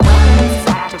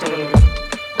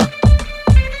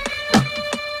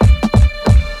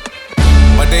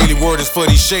is for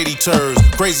these shady turds.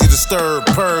 Crazy, disturbed,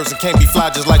 pervs, and can't be fly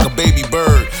just like a baby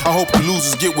bird. I hope you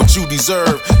losers get what you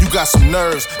deserve. You got some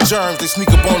nerves, germs, they sneak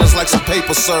up on us like some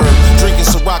paper serve. Drinking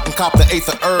Ciroc and cop the eighth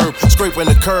of herb. Scraping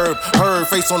the curb, heard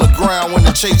face on the ground when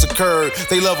the chase occurred.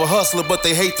 They love a hustler, but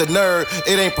they hate the nerd.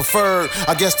 It ain't preferred.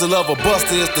 I guess the love of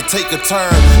buster is to take a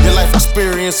turn. Your life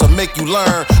experience will make you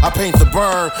learn. I paint the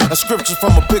burn, a scripture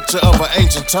from a picture of an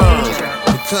ancient term.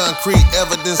 With concrete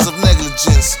evidence of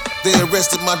negligence, they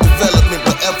arrested my development,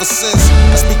 but ever since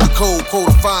I speak the code,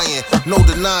 codifying, no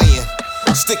denying.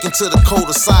 Sticking to the code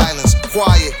of silence,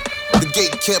 quiet. The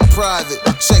gate kept private,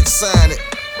 check sign it.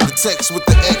 The text with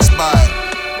the X by it.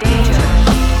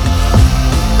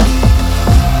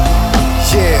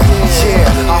 Yeah,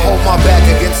 I hold my back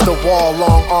against the wall,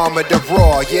 long armored to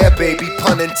raw. Yeah, baby,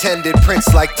 pun intended,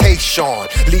 Prince like Tayshawn.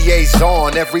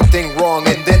 Liaison, everything wrong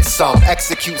and then some.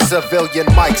 Execute civilian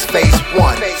mics, phase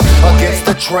one. Against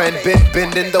the trend,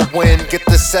 bend in the wind. Get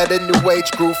the set a new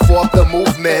age groove for the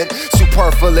movement.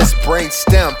 Superfluous brain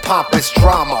stem, pompous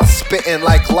drama. Spitting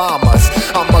like llamas.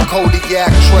 I'm a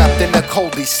Kodiak trapped in a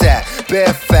cul-de-sac.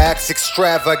 Bare facts,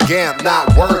 extravagant,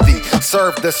 not worthy.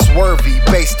 Serve the swervy,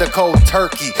 base the cold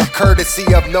turkey.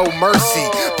 Courtesy of no mercy.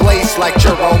 Blaze like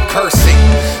Jerome Kersey.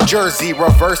 Jersey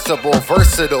reversible,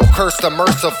 versatile. Curse the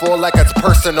merciful like it's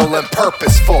personal and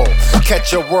purposeful.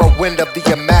 Catch a whirlwind of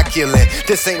the immaculate.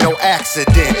 This ain't no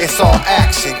accident, it's all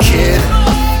action, kid.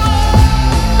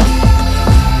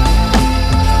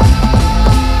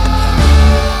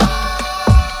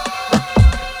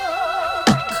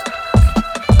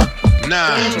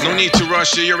 Nah, no need to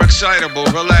rush it, you're excitable,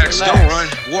 relax, don't run.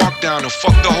 Walk down and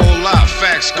fuck the whole lot.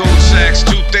 Facts, gold sacks,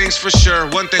 two things for sure,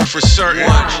 one thing for certain.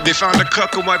 They found a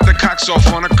cuck and wiped the cocks off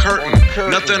on a curtain.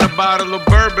 Nothing a bottle of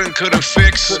bourbon could've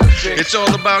fixed. It's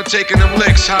all about taking them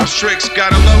licks, house tricks.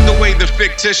 Gotta love the way the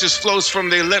fictitious flows from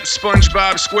their lips.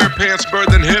 SpongeBob, SquarePants,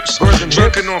 birthing hips.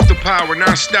 Jerking off the power,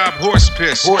 non-stop horse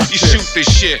piss. You shoot this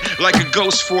shit like a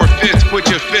ghost 4/5. Put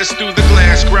your fist through the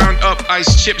glass, ground up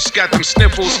ice chips, got them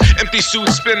sniffles. Empty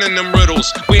suits spinning them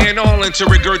riddles. We ain't all into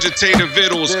regurgitated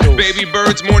vittles. Baby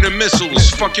birds more than missiles.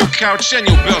 Fuck your couch and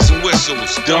your bells and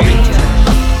whistles, dummy.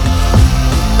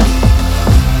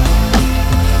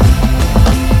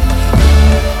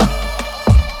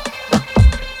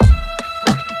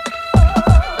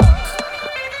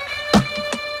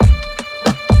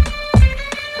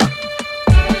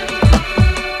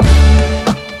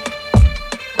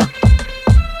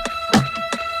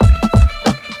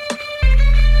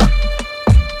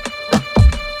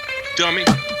 Dummy.